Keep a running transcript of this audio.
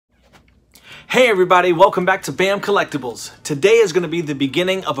Hey everybody, welcome back to BAM Collectibles. Today is going to be the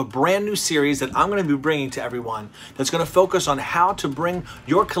beginning of a brand new series that I'm going to be bringing to everyone that's going to focus on how to bring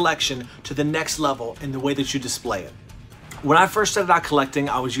your collection to the next level in the way that you display it. When I first started out collecting,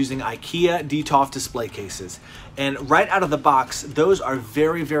 I was using IKEA Detolf display cases. And right out of the box, those are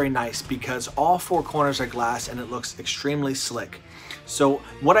very, very nice because all four corners are glass and it looks extremely slick. So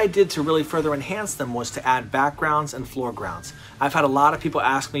what I did to really further enhance them was to add backgrounds and foregrounds. I've had a lot of people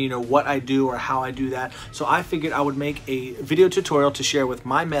ask me, what I do or how I do that. So I figured I would make a video tutorial to share with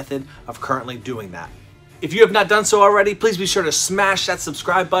my method of currently doing that. If you have not done so already, please be sure to smash that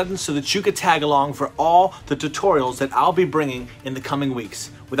subscribe button so that you can tag along for all the tutorials that I'll be bringing in the coming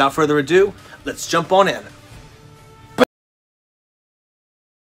weeks. Without further ado, let's jump on in.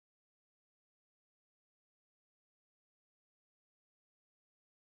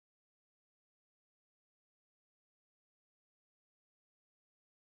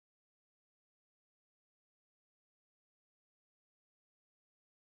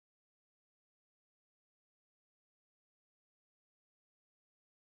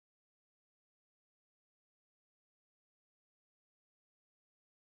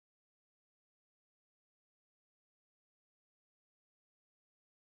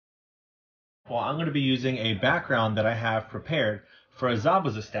 Well, I'm going to be using a background that I have prepared for a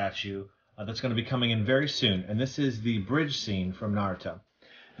Zabuza statue that's going to be coming in very soon. And this is the bridge scene from Naruto.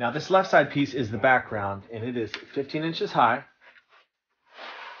 Now, this left side piece is the background, and it is 15 inches high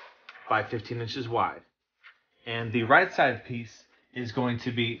by 15 inches wide. And the right side piece is going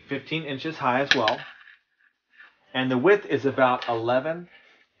to be 15 inches high as well. And the width is about 11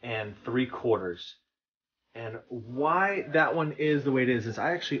 3/4. And why that one is the way it is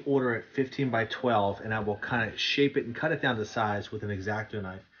I actually order it 15 by 12 and I will kind of shape it and cut it down to size with an X-Acto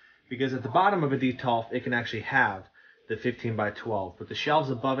knife. Because at the bottom of a Detolf, it can actually have the 15 by 12. But the shelves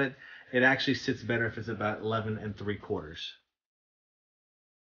above it, it actually sits better if it's about 11 3/4.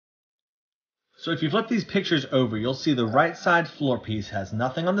 So if you flip these pictures over, you'll see the right side floor piece has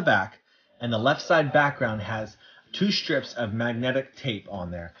nothing on the back and the left side background has 2 strips of magnetic tape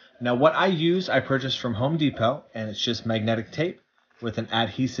on there. Now what I purchased from Home Depot, and it's just magnetic tape with an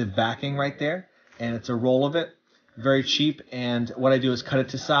adhesive backing right there, and it's a roll of it, very cheap. And what I do is cut it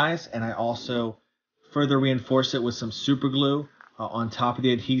to size, and I also further reinforce it with some super glue on top of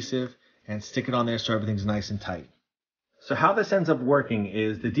the adhesive and stick it on there so everything's nice and tight. So how this ends up working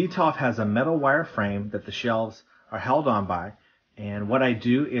is the Detolf has a metal wire frame that the shelves are held on by, and what I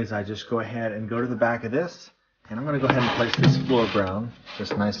do is I just go ahead and go to the back of this. And I'm going to go ahead and place this floor ground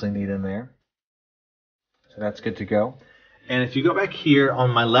just nicely neat in there. So that's good to go. And if you go back here on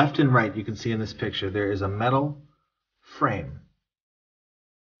my left and right, you can see in this picture, there is a metal frame.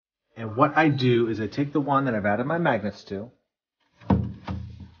 And what I do is I take the one that I've added my magnets to.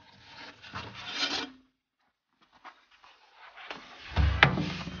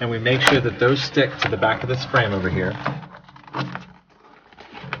 And we make sure that those stick to the back of this frame over here.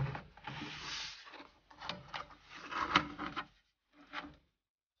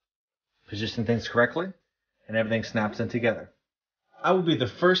 Position things correctly, and everything snaps in together. I will be the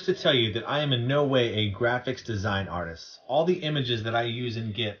first to tell you that I am in no way a graphics design artist. All the images that I use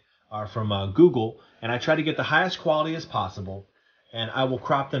and get are from Google, and I try to get the highest quality as possible, and I will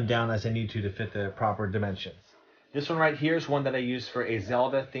crop them down as I need to fit the proper dimensions. This one right here is one that I used for a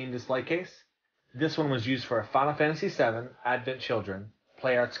Zelda themed display case. This one was used for a Final Fantasy VII Advent Children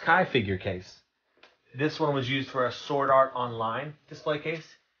Play Arts Kai figure case. This one was used for a Sword Art Online display case.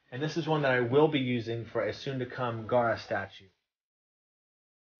 And this is one that I will be using for a soon-to-come Gara statue.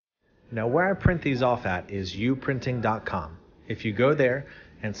 Now where I print these off at is uprinting.com. If you go there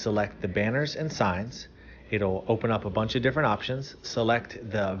and select the banners and signs, it'll open up a bunch of different options. Select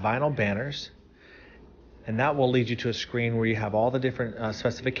the vinyl banners, and that will lead you to a screen where you have all the different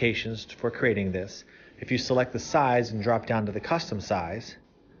specifications for creating this. If you select the size and drop down to the custom size,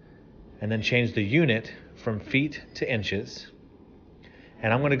 and then change the unit from feet to inches,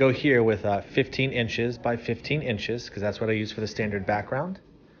 and I'm going to go here with 15 inches by 15 inches because that's what I use for the standard background.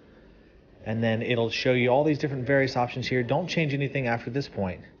 And then it'll show you all these different various options here. Don't change anything after this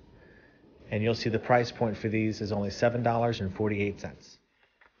point. And you'll see the price point for these is only $7.48.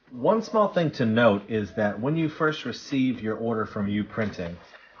 One small thing to note is that when you first receive your order from Uprinting,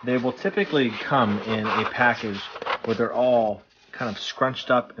 they will typically come in a package where they're all kind of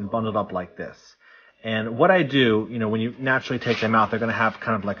scrunched up and bundled up like this. And what I do, when you naturally take them out, they're going to have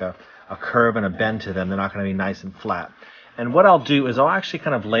kind of like a curve and a bend to them. They're not going to be nice and flat. And what I'll do is I'll actually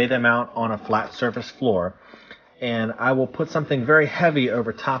kind of lay them out on a flat surface floor, and I will put something very heavy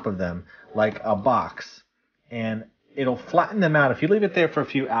over top of them, like a box. And it'll flatten them out. If you leave it there for a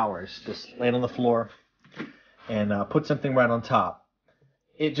few hours, just lay it on the floor and put something right on top,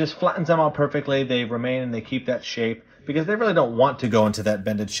 it just flattens them out perfectly. They remain and they keep that shape because they really don't want to go into that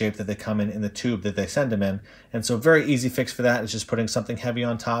bended shape that they come in the tube that they send them in. And so very easy fix for that is just putting something heavy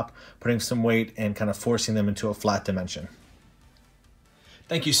on top, putting some weight, and kind of forcing them into a flat dimension.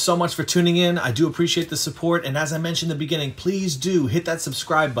 Thank you so much for tuning in. I do appreciate the support. And as I mentioned in the beginning, please do hit that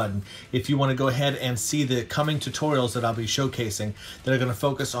subscribe button if you want to go ahead and see the coming tutorials that I'll be showcasing that are going to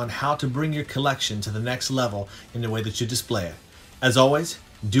focus on how to bring your collection to the next level in the way that you display it. As always,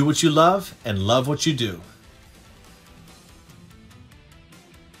 do what you love and love what you do.